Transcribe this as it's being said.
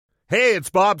Hey, it's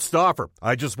Bob Stauffer.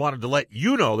 I just wanted to let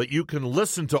you know that you can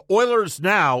listen to Oilers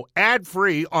Now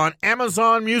ad-free on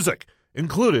Amazon Music,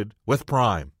 included with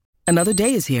Prime. Another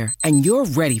day is here, and you're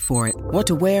ready for it. What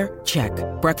to wear? Check.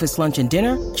 Breakfast, lunch, and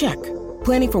dinner? Check.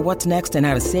 Planning for what's next and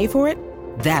how to save for it?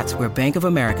 That's where Bank of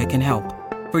America can help.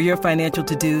 For your financial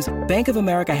to-dos, Bank of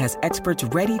America has experts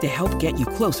ready to help get you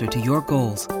closer to your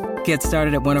goals. Get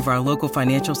started at one of our local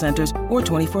financial centers or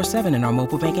 24/7 in our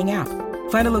mobile banking app.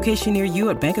 Find a location near you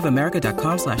at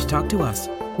bankofamerica.com/talktous.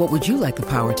 What would you like the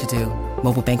power to do?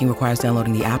 Mobile banking requires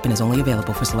downloading the app and is only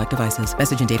available for select devices.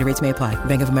 Message and data rates may apply.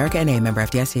 Bank of America N.A., member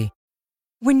FDIC.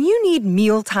 When you need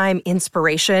mealtime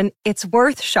inspiration, it's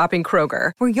worth shopping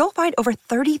Kroger, where you'll find over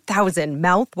 30,000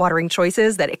 mouth-watering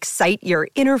choices that excite your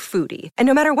inner foodie. And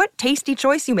no matter what tasty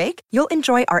choice you make, you'll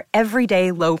enjoy our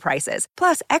everyday low prices,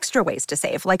 plus extra ways to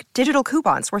save, like digital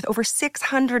coupons worth over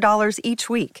 $600 each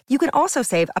week. You can also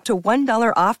save up to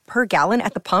 $1 off per gallon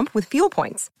at the pump with fuel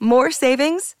points. More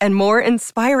savings and more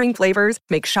inspiring flavors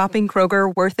make shopping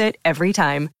Kroger worth it every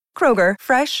time. Kroger,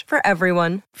 fresh for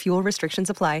everyone. Fuel restrictions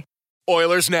apply.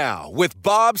 Oilers Now with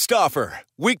Bob Stauffer.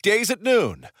 Weekdays at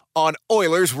noon on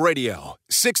Oilers Radio,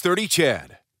 630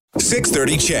 CHED.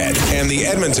 630 CHED and the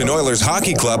Edmonton Oilers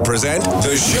Hockey Club present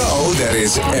the show that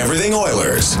is everything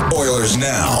Oilers. Oilers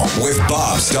Now with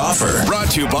Bob Stauffer. Brought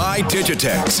to you by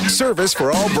Digitex. Service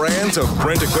for all brands of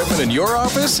print equipment in your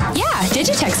office? Yeah,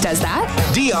 Digitex does that.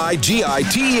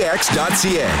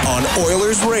 digitex.ca on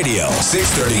Oilers Radio,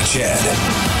 630 CHED.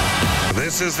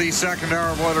 This is the second hour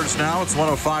of Oilers Now. It's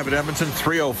 105 at Edmonton,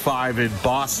 305 in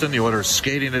Boston. The Oilers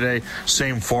skating today.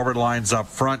 Same forward lines up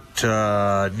front.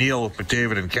 Neal,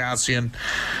 McDavid, and Cassian.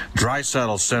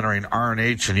 Draisaitl centering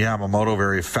RNH and Yamamoto.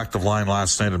 Very effective line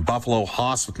last night in Buffalo.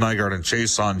 Haas with Nygaard and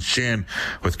Chase on Shin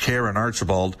with Karen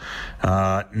Archibald.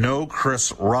 No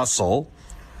Chris Russell.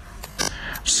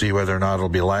 See whether or not it'll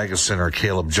be Lagesson or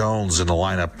Caleb Jones in the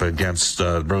lineup against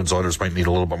the Bruins. Oilers might need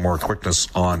a little bit more quickness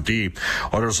on D.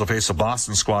 Oilers will face a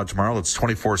Boston squad tomorrow that's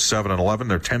 24-7-11.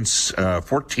 They're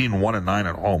 14-1-9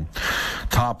 at home.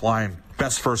 Top line,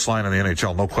 best first line in the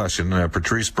NHL, no question.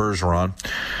 Patrice Bergeron,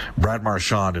 Brad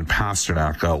Marchand, and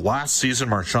Pasternak. Last season,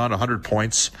 Marchand 100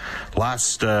 points.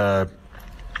 Last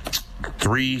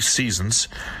 3 seasons,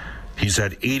 he's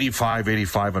had 85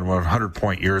 and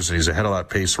 100-point years, and he's ahead of that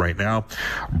pace right now.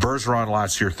 Bergeron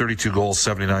last year, 32 goals,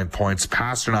 79 points.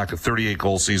 Pasternak, a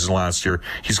 38-goal season last year.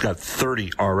 He's got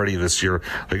 30 already this year.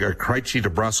 They got Krejci,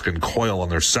 DeBrusk, and Coyle on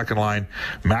their second line.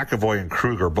 McAvoy and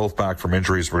Kruger both back from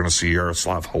injuries. We're going to see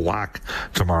Yaroslav Halak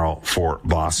tomorrow for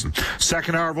Boston.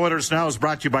 Second hour of Oilers Now is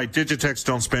brought to you by Digitex.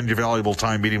 Don't spend your valuable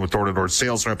time meeting with door-to-door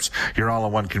sales reps. Your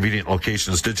all-in-one convenient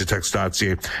location is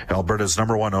digitex.ca, Alberta's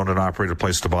 #1 owned and operated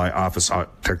place to buy office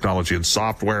technology and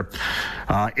software.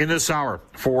 In this hour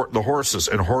for the horses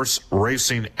and Horse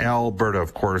Racing Alberta,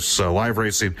 of course, live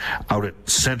racing out at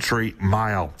Century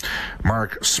Mile.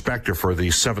 Mark Spector for the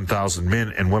 7,000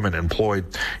 men and women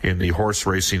employed in the horse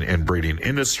racing and breeding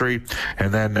industry.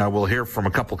 And then we'll hear from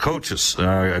a couple coaches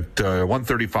at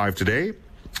 1:35 today.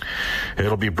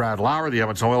 It'll be Brad Lauer, the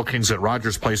Edmonton Oil Kings at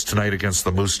Rogers Place tonight against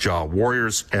the Moose Jaw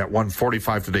Warriors. At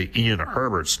 1:45 today, Ian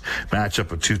Herbert's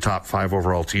matchup of 2 top 5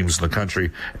 overall teams in the country.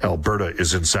 Alberta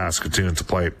is in Saskatoon to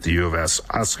play the U of S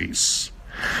Huskies.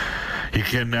 You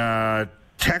can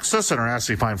text us on our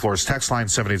Ashley Fine Floors text line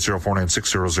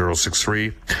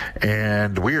 780-496-0063.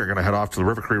 And we are going to head off to the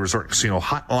River Cree Resort Casino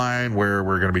hotline, where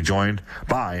we're going to be joined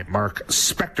by Mark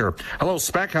Spector. Hello,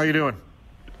 Spec. How you doing?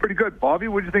 Pretty good. Bobby,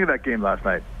 what did you think of that game last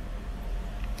night?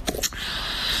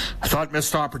 I thought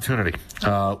missed opportunity.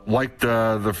 Liked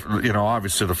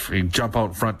obviously the jump out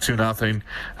in front 2-0.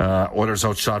 Oilers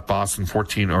outshot Buffalo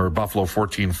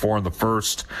 14-4 in the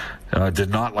first.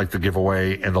 Did not like the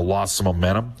giveaway and the loss of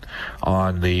momentum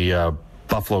on the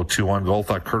Buffalo 2-1 goal.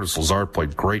 Thought Curtis Lazard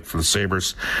played great for the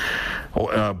Sabres.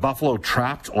 Buffalo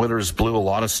trapped. Oilers blew a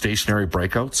lot of stationary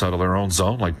breakouts out of their own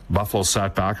zone. Like Buffalo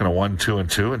sat back in a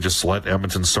 1-2-2 and just let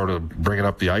Edmonton sort of bring it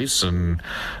up the ice and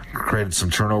created some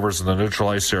turnovers in the neutral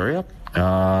ice area.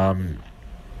 And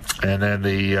then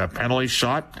the penalty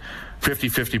shot,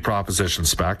 50-50 proposition,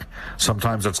 Spec.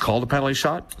 Sometimes it's called a penalty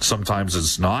shot. Sometimes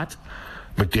it's not.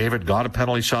 McDavid got a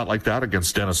penalty shot like that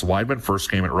against Dennis Weidman, first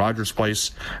game at Rogers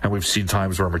Place, and we've seen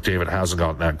times where McDavid hasn't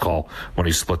gotten that call when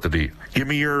he split the D. Give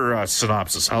me your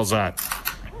synopsis. How's that?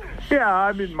 Yeah,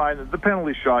 I mean, the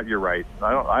penalty shot, you're right.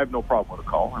 I have no problem with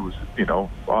the call. It was,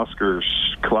 Oscar's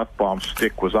Klefbom's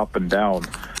stick was up and down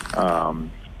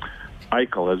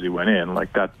Eichel as he went in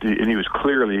like that, and he was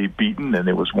clearly beaten, and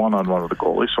it was one-on-one with the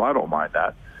goalie, so I don't mind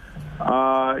that.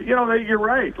 You're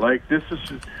right. Like, this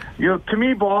is, to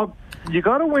me, Bob, you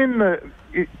got to win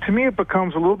to me, it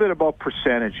becomes a little bit about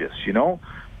percentages, you know?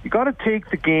 You got to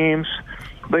take the games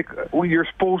like when you're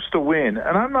supposed to win.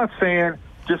 And I'm not saying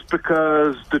just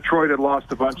because Detroit had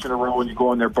lost a bunch in a row and you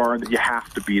go in their barn that you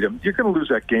have to beat them. You're going to lose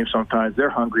that game sometimes.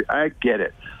 They're hungry. I get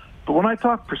it. But when I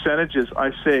talk percentages,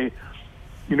 I say,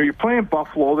 you know, you're playing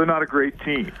Buffalo. They're not a great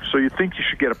team. So you think you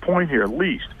should get a point here at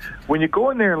least. When you go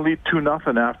in there and lead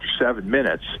 2-0 after 7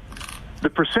 minutes, the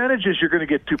percentages you're going to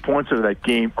get 2 points out of that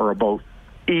game are about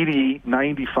 88,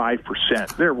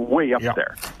 95%. They're way up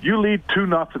there. You lead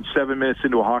 2-0 7 minutes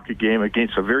into a hockey game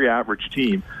against a very average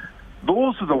team.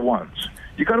 Those are the ones.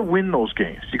 You got to win those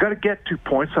games. You got to get 2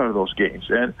 points out of those games.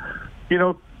 And, you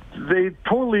know, they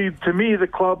totally, to me, the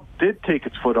club did take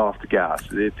its foot off the gas.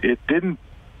 It didn't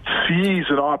seize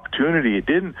an opportunity. It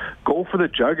didn't go for the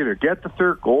jugular, get the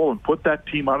third goal, and put that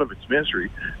team out of its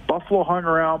misery. Buffalo hung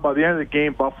around. By the end of the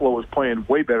game, Buffalo was playing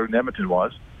way better than Edmonton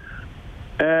was.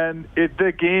 And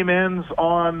the game ends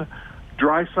on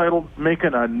Draisaitl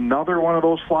making another one of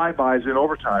those flybys in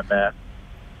overtime, man.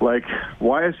 Like,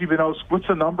 why has he been what's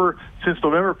the number? Since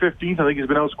November 15th, I think he's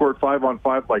been outscored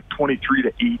 5-on-5, like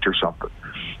 23-8 or something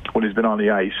when he's been on the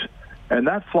ice. And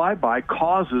that flyby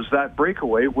causes that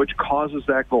breakaway, which causes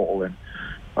that goal. And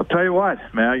I'll tell you what,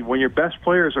 man, when your best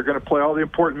players are going to play all the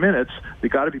important minutes, they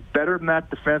got to be better than that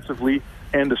defensively.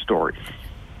 End of story.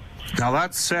 Now,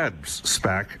 that said,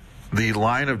 Spec, the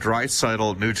line of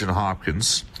Draisaitl, Nugent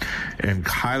Hopkins, and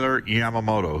Kailer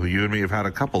Yamamoto, who you and me have had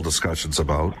a couple discussions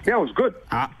about. Yeah, it was good.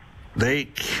 They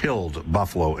killed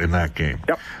Buffalo in that game.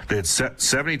 Yep. They had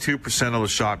 72% of the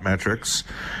shot metrics,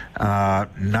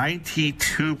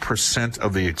 92%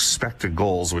 of the expected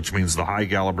goals, which means the high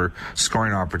caliber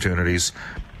scoring opportunities.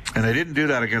 And they didn't do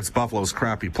that against Buffalo's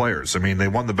crappy players. I mean, they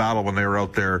won the battle when they were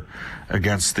out there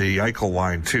against the Eichel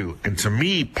line, too. And to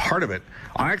me, part of it,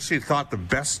 I actually thought the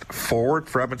best forward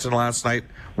for Edmonton last night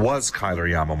was Kailer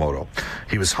Yamamoto.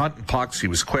 He was hunting pucks. He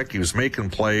was quick. He was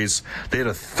making plays. They had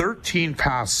a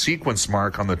 13-pass sequence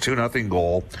mark on the 2-0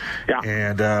 goal.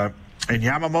 Yeah. And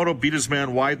Yamamoto beat his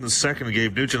man wide in the second and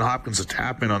gave Nugent Hopkins a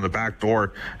tap in on the back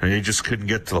door, and he just couldn't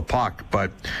get to the puck.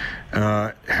 But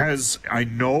I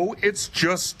know it's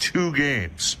just 2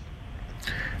 games,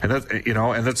 and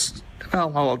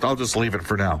I'll just leave it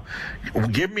for now.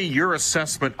 Give me your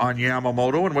assessment on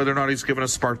Yamamoto and whether or not he's given a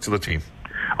spark to the team.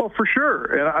 Oh, for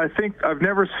sure. And I think I've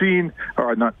never seen,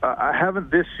 I haven't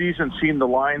this season seen the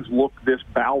lines look this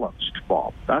balanced,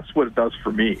 Bob. That's what it does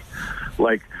for me.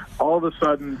 Like, all of a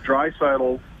sudden,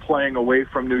 Draisaitl playing away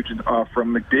from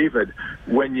from McDavid,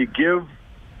 when you give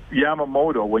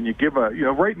Yamamoto,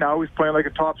 right now he's playing like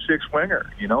a top 6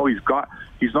 winger. You know, he's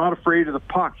not afraid of the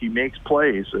puck. He makes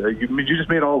plays. You just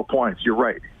made all the points. You're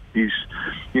right. He's,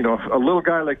 a little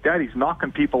guy like that, he's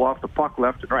knocking people off the puck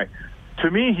left and right. To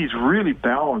me, he's really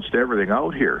balanced everything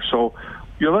out here. So,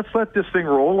 let's let this thing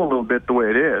roll a little bit the way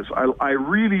it is. I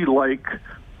really like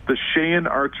the Sheahan,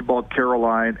 Archibald,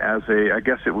 Caroline as I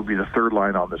guess it would be the third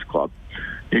line on this club.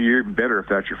 You're even better if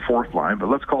that's your fourth line, but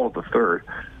let's call it the third.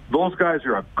 Those guys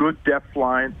are a good depth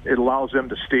line. It allows them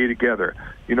to stay together.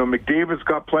 McDavid's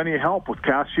got plenty of help with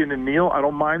Cassian and Neal. I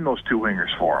don't mind those 2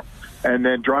 wingers for him. And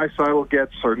then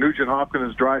Nugent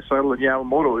Hopkins, Draisaitl, and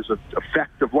Yamamoto is an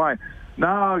effective line.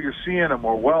 Now you're seeing a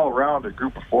more well-rounded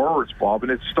group of forwards, Bob,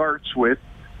 and it starts with,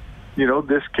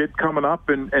 this kid coming up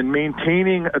and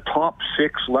maintaining a top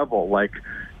 6 level. Like,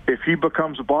 if he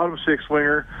becomes a bottom 6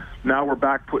 winger, now we're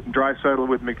back putting Draisaitl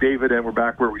with McDavid, and we're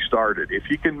back where we started. If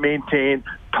he can maintain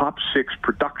top 6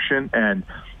 production and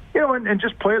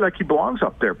just play like he belongs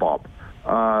up there, Bob,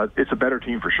 it's a better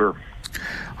team for sure.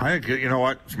 I agree. You know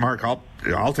what, Mark? I'll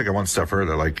take it one step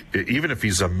further. Like, even if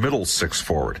he's a middle 6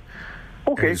 forward,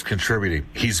 okay, he's contributing,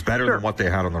 he's better than what they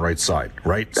had on the right side,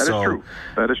 right? That is true.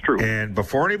 That is true. And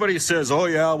before anybody says, "Oh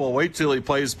yeah, well wait till he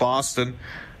plays Boston,"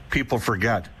 people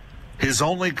forget his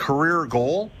only career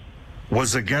goal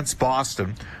was against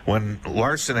Boston when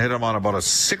Larson hit him on about a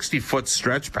 60-foot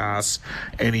stretch pass,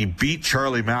 and he beat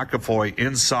Charlie McAvoy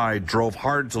inside, drove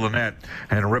hard to the net,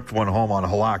 and ripped one home on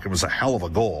Halak. It was a hell of a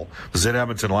goal. It was in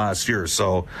Edmonton last year,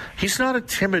 so he's not a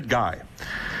timid guy.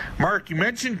 Mark, you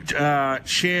mentioned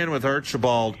Sheahan with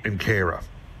Archibald and Khaira,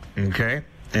 okay?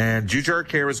 And Jujhar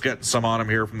Khaira's getting some on him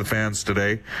here from the fans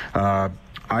today.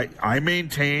 I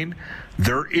maintain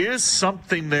there is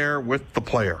something there with the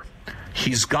player.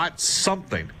 He's got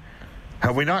something.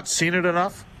 Have we not seen it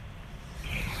enough?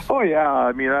 Oh yeah,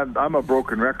 I mean I'm a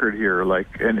broken record here.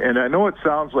 And I know it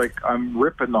sounds like I'm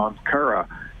ripping on Khaira,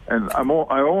 and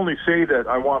I only say that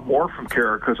I want more from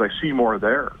Khaira because I see more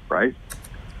there, right?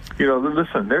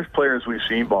 Listen, there's players we've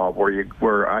seen, Bob, where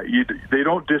they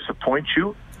don't disappoint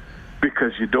you,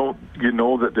 because you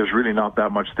know that there's really not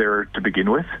that much there to begin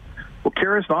with. Well,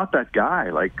 Kara's not that guy.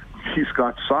 Like, he's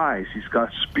got size, he's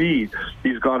got speed,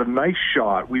 he's got a nice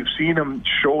shot. We've seen him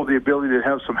show the ability to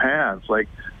have some hands. Like,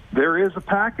 there is a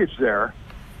package there.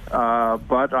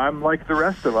 But I'm like the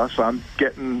rest of us. I'm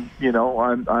getting,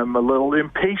 I'm a little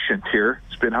impatient here.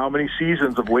 It's been how many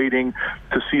seasons of waiting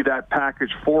to see that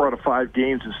package 4 out of 5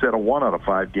 games instead of 1 out of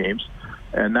 5 games.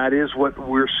 And that is what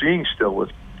we're seeing still with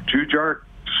Jujhar.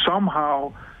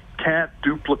 Somehow can't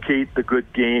duplicate the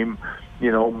good game,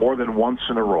 more than once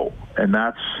in a row. And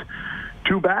that's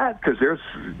too bad, because there's,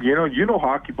 you know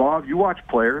hockey, Bob. You watch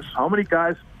players. How many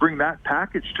guys bring that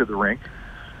package to the rink?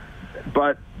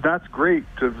 But that's great.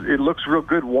 It looks real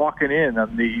good walking in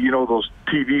on the, those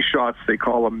TV shots, they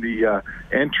call them the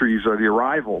entries or the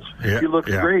arrivals. Yeah, he looks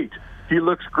great. He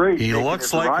looks great. He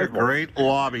looks like arrivals. A great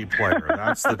lobby player.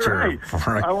 That's the term.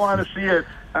 Right. I want to see it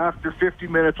after 50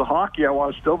 minutes of hockey. I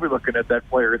want to still be looking at that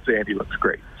player and saying he looks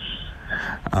great.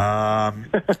 Is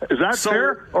that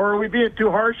fair, or are we being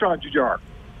too harsh on Jujhar?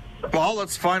 Well,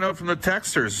 let's find out from the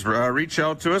texters. Reach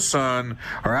out to us on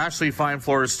our Ashley Fine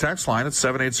Floors text line at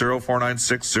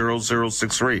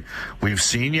 780-496-0063. We've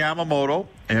seen Yamamoto,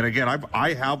 and again,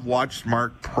 I have watched,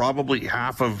 Mark, probably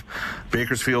half of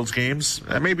Bakersfield's games,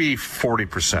 maybe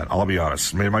 40%, I'll be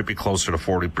honest. It might be closer to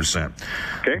 40%.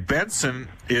 Okay. Benson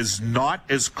is not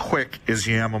as quick as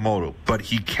Yamamoto, but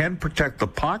he can protect the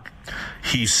puck.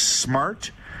 He's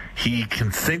smart. He can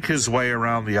think his way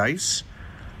around the ice.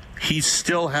 He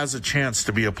still has a chance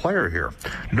to be a player here.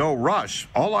 No rush.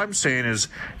 All I'm saying is,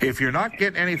 if you're not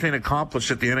getting anything accomplished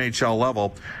at the NHL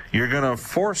level, you're going to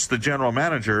force the general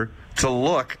manager to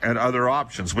look at other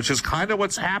options, which is kind of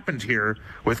what's happened here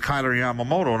with Kailer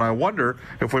Yamamoto. And I wonder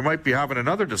if we might be having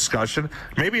another discussion.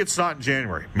 Maybe it's not in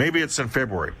January. Maybe it's in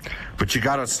February. But you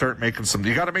got to start making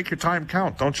you got to make your time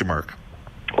count, don't you, Mark?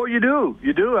 Oh, you do,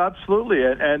 absolutely.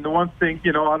 And the one thing,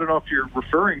 I don't know if you're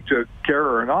referring to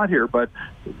Kara or not here, but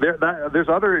there's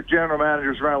other general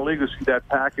managers around the league who see that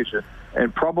package,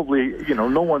 and probably,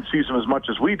 no one sees him as much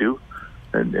as we do.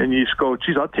 And you just go,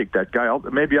 geez, I'll take that guy.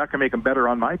 Maybe I can make him better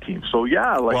on my team. So,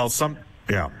 yeah.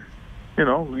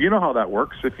 You know how that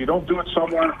works. If you don't do it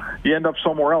somewhere, you end up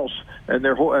somewhere else, and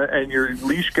your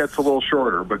leash gets a little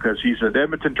shorter because he's an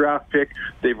Edmonton draft pick.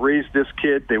 They've raised this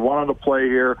kid. They want him to play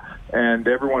here, and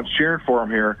everyone's cheering for him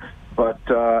here. But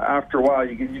after a while,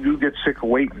 you do get sick of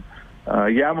waiting.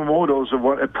 Yamamoto's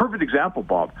a perfect example,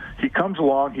 Bob. He comes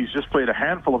along. He's just played a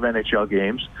handful of NHL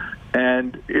games,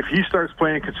 and if he starts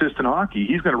playing consistent hockey,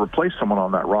 he's going to replace someone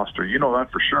on that roster. You know that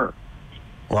for sure.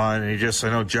 Well, and I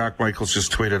know Jack Michaels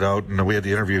just tweeted out, and we had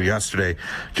the interview yesterday,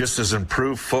 just as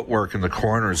improved footwork in the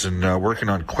corners and working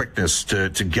on quickness to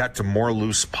get to more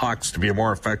loose pucks, to be a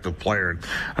more effective player. And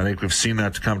I think we've seen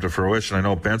that to come to fruition. I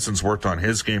know Benson's worked on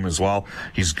his game as well.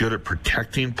 He's good at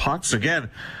protecting pucks. Again,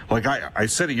 like I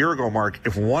said a year ago, Mark,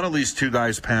 if one of these two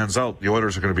guys pans out, the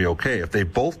Oilers are going to be okay. If they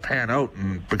both pan out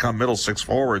and become middle six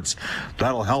forwards,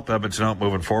 that'll help Edmonton out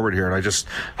moving forward here. And I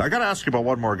got to ask you about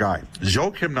one more guy,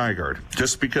 Joakim Nygard.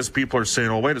 Just because people are saying,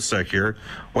 oh, wait a sec here,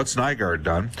 what's Nygard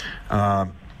done?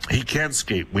 He can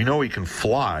skate. We know he can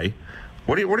fly.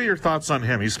 What are your thoughts on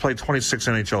him? He's played 26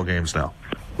 NHL games now.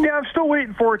 Yeah, I'm still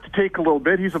waiting for it to take a little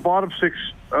bit. He's a bottom six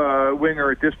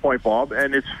winger at this point, Bob,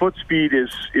 and his foot speed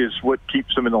is what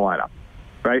keeps him in the lineup,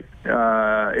 right?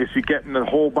 Is he getting a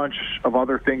whole bunch of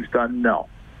other things done? No.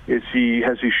 Has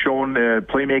he shown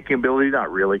playmaking ability?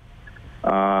 Not really.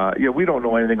 We don't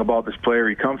know anything about this player.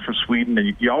 He comes from Sweden,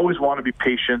 and you always want to be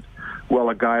patient while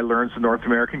a guy learns the North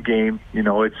American game.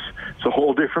 It's a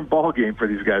whole different ball game for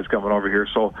these guys coming over here.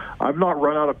 So I've not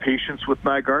run out of patience with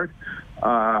Nygard.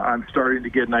 I'm starting to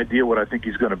get an idea what I think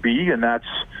he's going to be, and that's,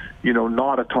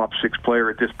 not a top six player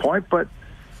at this point. But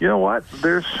you know what?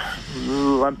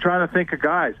 I'm trying to think of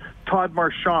guys. Todd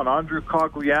Marchand, Andrew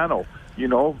Cogliano,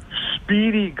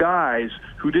 speedy guys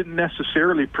who didn't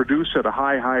necessarily produce at a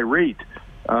high rate.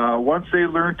 Once they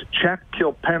learn to check,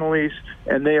 kill penalties,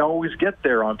 and they always get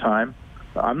there on time.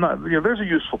 There's a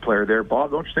useful player there, Bob.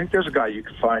 Don't you think? There's a guy you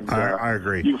can find. I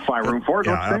agree. You can find room for,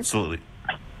 don't you think? Absolutely.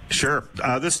 Sure.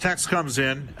 This text comes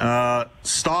in.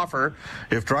 Stauffer,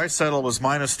 if Draisaitl was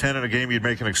 -10 in a game, you'd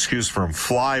make an excuse for him.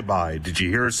 Flyby. Did you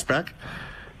hear his spec?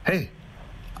 Hey,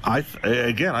 I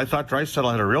thought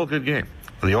Draisaitl had a real good game.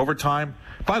 The overtime.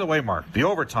 By the way, Mark, the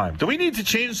overtime. Do we need to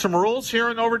change some rules here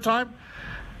in overtime?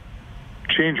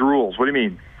 Change rules? What do you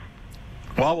mean?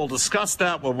 Well, we'll discuss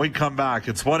that when we come back.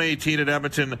 It's 1:18 at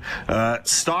Edmonton.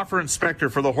 Stauffer Inspector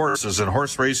for the Horses and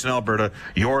Horse Racing Alberta.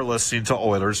 You're listening to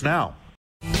Oilers Now.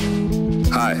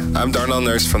 Hi, I'm Darnell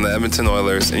Nurse from the Edmonton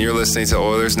Oilers, and you're listening to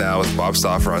Oilers Now with Bob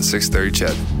Stauffer on 630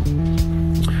 CHED.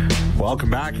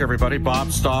 Welcome back, everybody.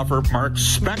 Bob Stauffer, Mark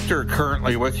Spector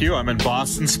currently with you. I'm in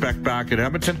Boston, Spec back at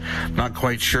Edmonton. Not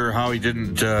quite sure how he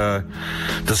didn't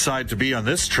decide to be on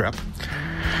this trip.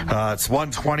 It's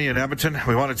 1:20 in Edmonton.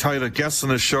 We want to tell you that guests on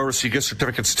this show receive gift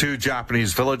certificates to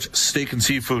Japanese Village. Steak and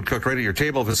seafood cooked right at your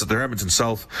table. Visit their Edmonton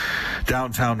South,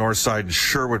 downtown Northside, and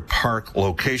Sherwood Park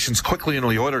locations. Quickly into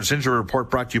the Oilers injury report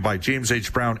brought to you by James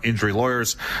H. Brown Injury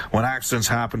Lawyers. When accidents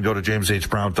happen, go to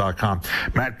jameshbrown.com.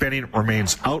 Matt Benning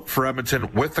remains out for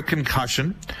Edmonton with a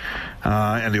concussion,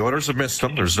 and the Oilers have missed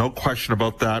him. There's no question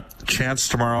about that. Chance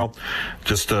tomorrow,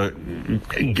 just a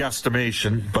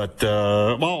guesstimation, but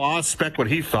I'll spec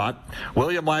what he thought.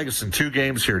 William Lagesson, 2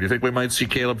 games here. Do you think we might see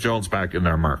Caleb Jones back in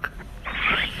there, Mark?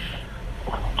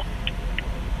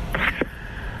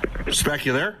 Spec,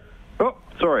 you there? Oh,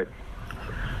 sorry.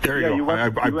 There you go.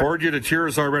 I bored you to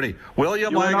tears already.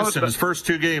 William Lagesson, his first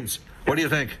 2 games. What do you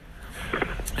think?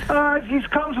 He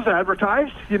comes as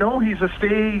advertised. You know, he's what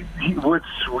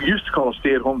we used to call a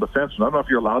stay-at-home defenseman. I don't know if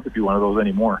you're allowed to be one of those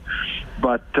anymore.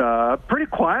 But pretty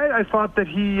quiet. I thought that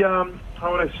he,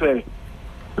 how would I say?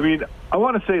 I mean, I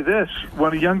want to say this.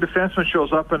 When a young defenseman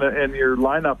shows up in your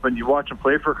lineup and you watch him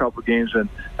play for a couple of games, and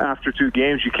after 2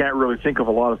 games you can't really think of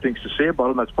a lot of things to say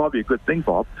about him, that's probably a good thing,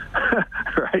 Bob.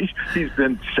 Right? He's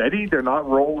been steady. They're not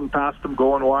rolling past him,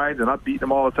 going wide. They're not beating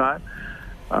him all the time.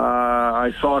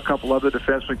 I saw a couple other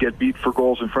defensemen get beat for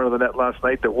goals in front of the net last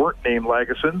night that weren't named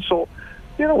Lagesson. So,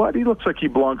 you know what? He looks like he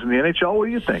belongs in the NHL. What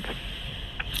do you think?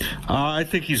 I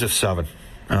think he's a 7.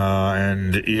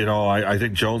 And, you know, I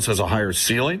think Jones has a higher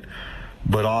ceiling,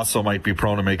 but also might be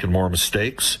prone to making more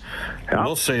mistakes. Yeah. I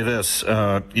will say this,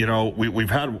 you know, we've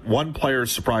had one player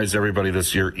surprise everybody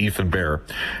this year, Ethan Bear.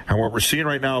 And what we're seeing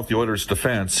right now with the Oilers'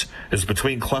 defense is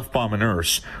between Klefbom and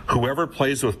Nurse, whoever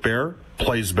plays with Bear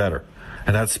plays better.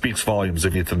 And that speaks volumes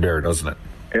of Ethan Bear, doesn't it?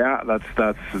 Yeah, that's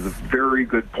a very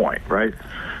good point, right?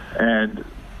 And,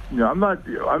 you know, I'm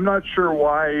not sure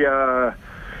why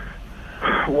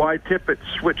Tippett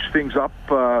switched things up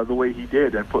the way he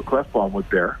did and put Klefbom with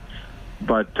Bear.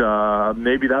 But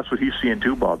maybe that's what he's seeing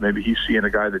too, Bob. Maybe he's seeing a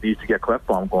guy that needs to get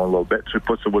Klefbom going a little bit, so he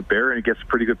puts it with Bear and he gets a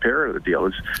pretty good pair of the deal.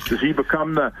 Does he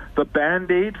become the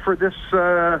Band-Aid for this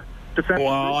defense?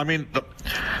 Well, I mean,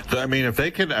 if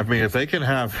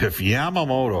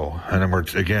Yamamoto, and we're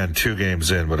again 2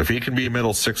 games in, but if he can be a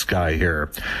middle 6 guy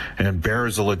here, and Bear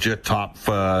is a legit top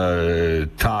 4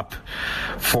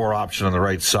 option on the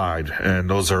right side, and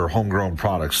those are homegrown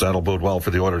products, that'll bode well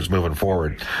for the Oilers moving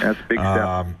forward. That's a big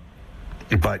step.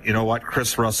 But you know what?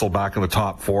 Chris Russell back in the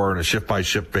top 4 on a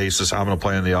shift-by-shift basis, having to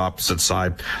play on the opposite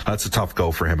side. That's a tough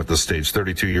go for him at this stage.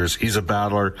 32 years. He's a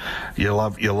battler. You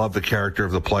love the character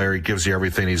of the player. He gives you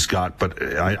everything he's got. But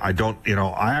I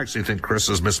actually think Chris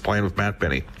has missed playing with Matt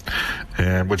Benny.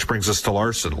 And which brings us to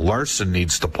Larson. Larson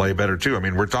needs to play better too. I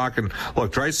mean, we're talking,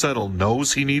 look, Draisaitl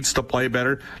knows he needs to play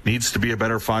better, needs to be a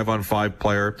better 5-on-5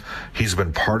 player. He's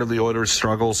been part of the Oilers'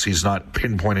 struggles. He's not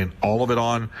pinpointing all of it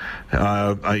on,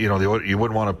 you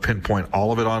wouldn't want to pinpoint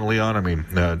all of it on Leon. I mean,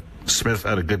 Smith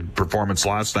had a good performance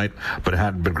last night, but it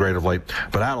hadn't been great of late.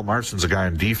 But Adam Larson's a guy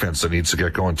in defense that needs to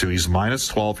get going too. He's minus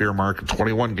 12 here, Mark, in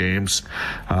 21 games.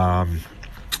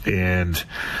 And,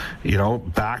 you know,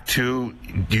 back to,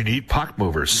 you need puck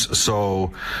movers.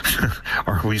 So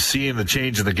are we seeing the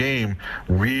change in the game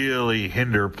really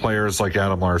hinder players like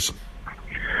Adam Larson?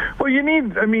 Well,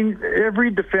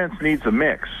 every defense needs a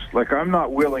mix. Like, I'm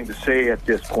not willing to say at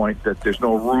this point that there's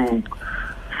no room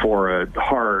for a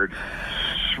hard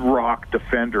rock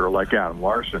defender like Adam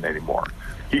Larson anymore.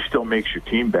 He still makes your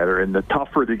team better, and the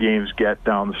tougher the games get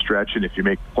down the stretch, and if you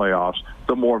make the playoffs,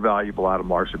 the more valuable Adam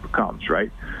Larson becomes,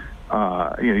 right?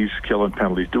 He's killing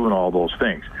penalties, doing all those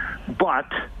things.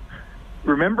 But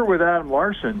remember with Adam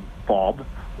Larson, Bob,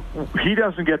 he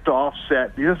doesn't get to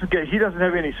offset. He doesn't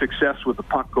have any success with the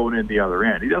puck going in the other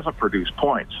end. He doesn't produce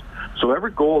points. So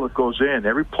every goal that goes in,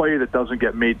 every play that doesn't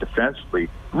get made defensively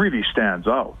really stands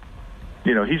out.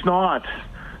 You know, he's not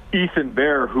Ethan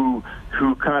Bear who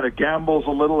kind of gambles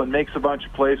a little and makes a bunch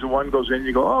of plays and one goes in.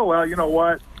 You go, oh, well, you know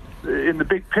what? In the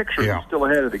big picture, He's still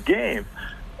ahead of the game.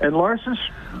 And Larson's,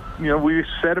 we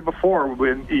said it before,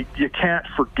 you can't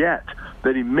forget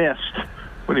that he missed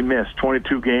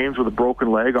 22 games with a broken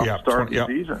leg on the start of the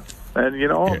season. And,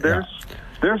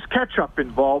 there's catch-up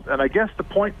involved. And I guess the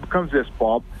point becomes this,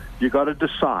 Bob. You got to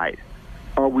decide,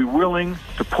 are we willing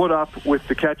to put up with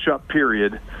the catch-up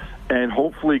period and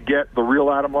hopefully get the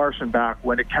real Adam Larson back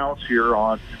when it counts here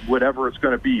on whatever it's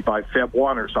going to be by Feb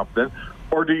 1 or something?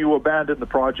 Or do you abandon the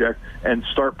project and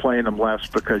start playing them less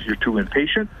because you're too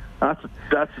impatient? That's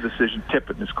a decision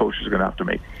Tippett and his coaches are going to have to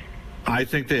make. I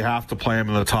think they have to play him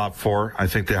in the top four. I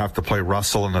think they have to play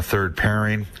Russell in the third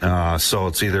pairing. So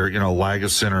it's either,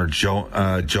 Lagesson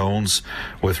or Jones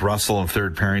with Russell in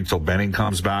third pairing until Benning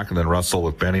comes back, and then Russell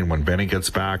with Benning when Benning gets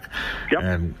back. Yep.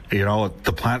 And,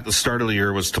 the plan at the start of the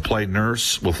year was to play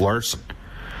Nurse with Larson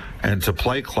and to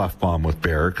play Klefbom with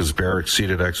Bear, because Bear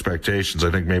exceeded expectations.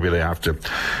 I think maybe they have to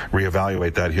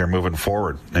reevaluate that here moving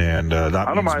forward. And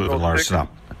that means moving Larson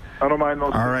up. I don't mind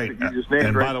those. All right.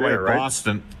 And by the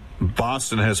way,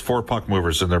 Boston has 4 puck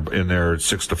movers in their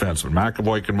 6 defensemen.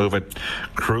 McAvoy can move it.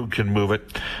 Krug can move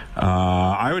it.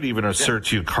 I would even assert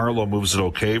to you, Carlo moves it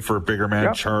okay for a bigger man.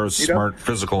 Yep. Char's smart,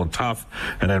 physical, and tough.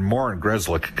 And then Moore and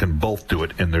Grzelcyk can both do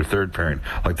it in their third pairing.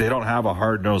 Like, they don't have a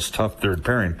hard-nosed, tough third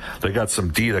pairing. They got some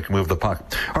D that can move the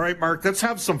puck. All right, Mark, let's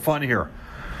have some fun here.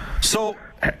 So,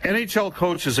 NHL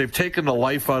coaches, they've taken the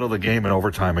life out of the game in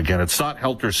overtime again. It's not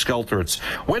helter-skelter. It's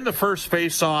win the first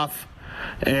face-off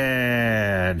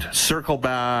and circle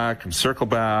back and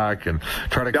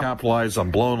try to capitalize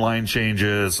on blown line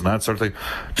changes and that sort of thing.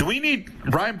 Do we need,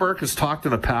 Brian Burke has talked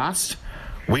in the past,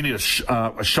 we need a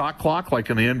shot clock like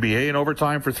in the NBA in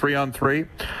overtime for 3-on-3.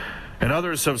 And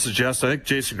others have suggested, I think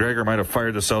Jason Gregor might have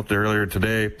fired this out there earlier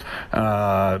today.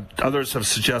 Others have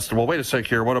suggested, well, wait a sec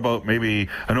here. What about maybe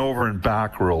an over and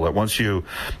back rule that once you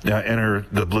enter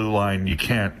the blue line, you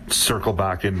can't circle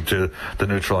back into the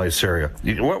neutralized area?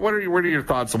 What are your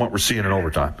thoughts on what we're seeing in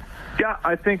overtime? Yeah,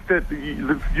 I think that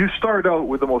you start out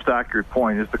with the most accurate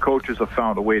point is the coaches have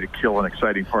found a way to kill an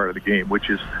exciting part of the game, which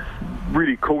is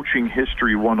really coaching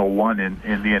history 101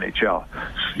 in the NHL.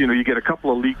 You get a couple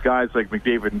of elite guys like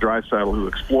McDavid and Draisaitl who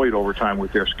exploit overtime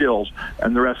with their skills,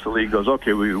 and the rest of the league goes,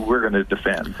 okay, we're going to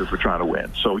defend because we're trying to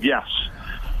win. So, yes,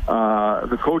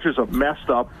 the coaches have messed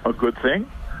up a good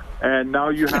thing, and now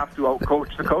you have to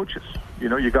outcoach the coaches.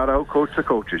 You got to outcoach the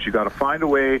coaches. You got to find a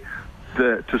way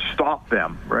to stop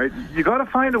them, right? You got to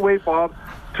find a way, Bob,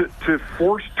 to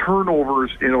force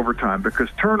turnovers in overtime, because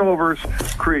turnovers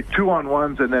create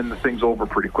 2-on-1s and then the thing's over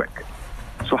pretty quick.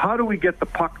 So how do we get the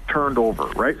puck turned over,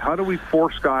 right? How do we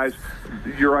force guys?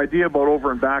 Your idea about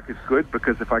over and back is good,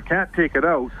 because if I can't take it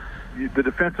out, the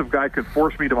defensive guy can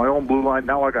force me to my own blue line.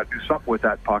 Now I got to do something with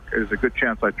that puck. There's a good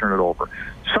chance I turn it over.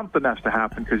 Something has to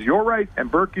happen, because you're right,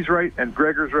 and Berkey's right, and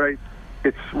Gregor's right.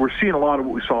 We're seeing a lot of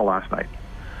what we saw last night.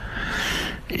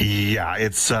 Yeah,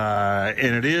 it's part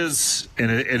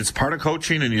of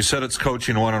coaching, and you said it's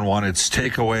coaching 1-on-1. It's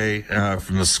take away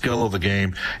from the skill of the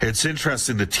game. It's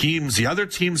interesting. The other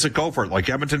teams that go for it, like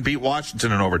Edmonton beat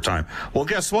Washington in overtime. Well,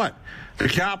 guess what? The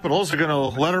Capitals are going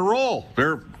to let it roll.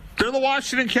 They're the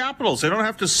Washington Capitals. They don't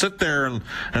have to sit there and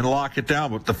lock it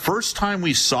down. But the first time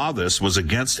we saw this was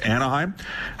against Anaheim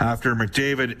after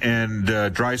McDavid and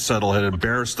Draisaitl had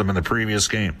embarrassed them in the previous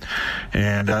game.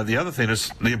 And the other thing is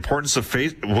the importance of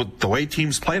the way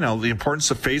teams play now, the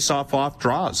importance of face-off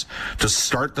draws to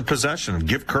start the possession.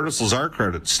 Give Curtis Lazar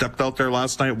credit. Stepped out there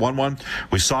last night, 1-1.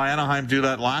 We saw Anaheim do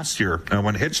that last year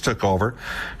when Hitch took over.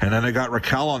 And then they got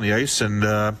Raquel on the ice, and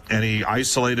he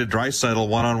isolated Draisaitl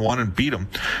 1-on-1 and beat him.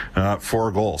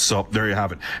 4 goals. So there you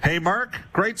have it. Hey, Mark,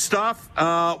 great stuff.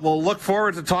 We'll look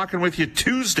forward to talking with you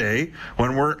Tuesday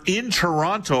when we're in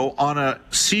Toronto on a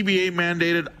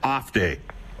CBA-mandated off day.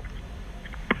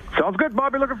 Sounds good,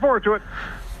 Bobby. Looking forward to it.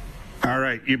 All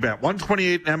right, you bet.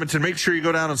 128 in Edmonton. Make sure you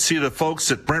go down and see the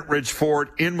folks at Brent Ridge Ford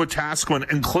in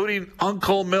Wetaskiwin, including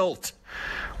Uncle Milt.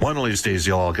 One of these days,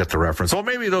 you'll all get the reference. Well,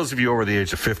 maybe those of you over the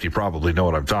age of 50 probably know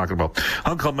what I'm talking about.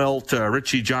 Uncle Milt,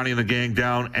 Richie, Johnny, and the gang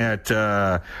down at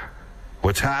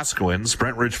Wetaskiwin's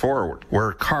Brent Ridge Ford,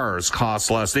 where cars cost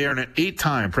less. They are an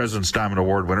 8-time President's Diamond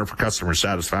Award winner for customer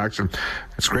satisfaction.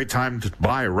 It's a great time to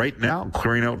buy right now,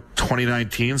 clearing out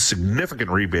 2019 significant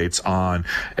rebates on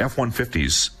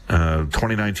F-150s.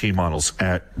 2019 models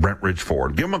at Brent Ridge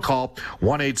Ford. Give them a call,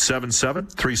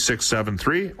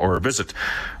 1-877-3673, or visit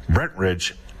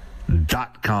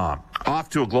BrentRidge.com. Off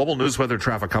to a global news weather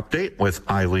traffic update with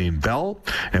Eileen Bell.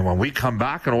 And when we come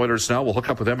back on Oilers Now, we'll hook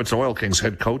up with Edmonton Oil Kings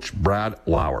head coach Brad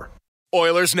Lauer.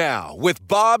 Oilers Now with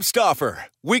Bob Stauffer.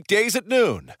 Weekdays at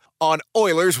noon on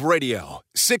Oilers Radio,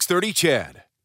 630 CHED.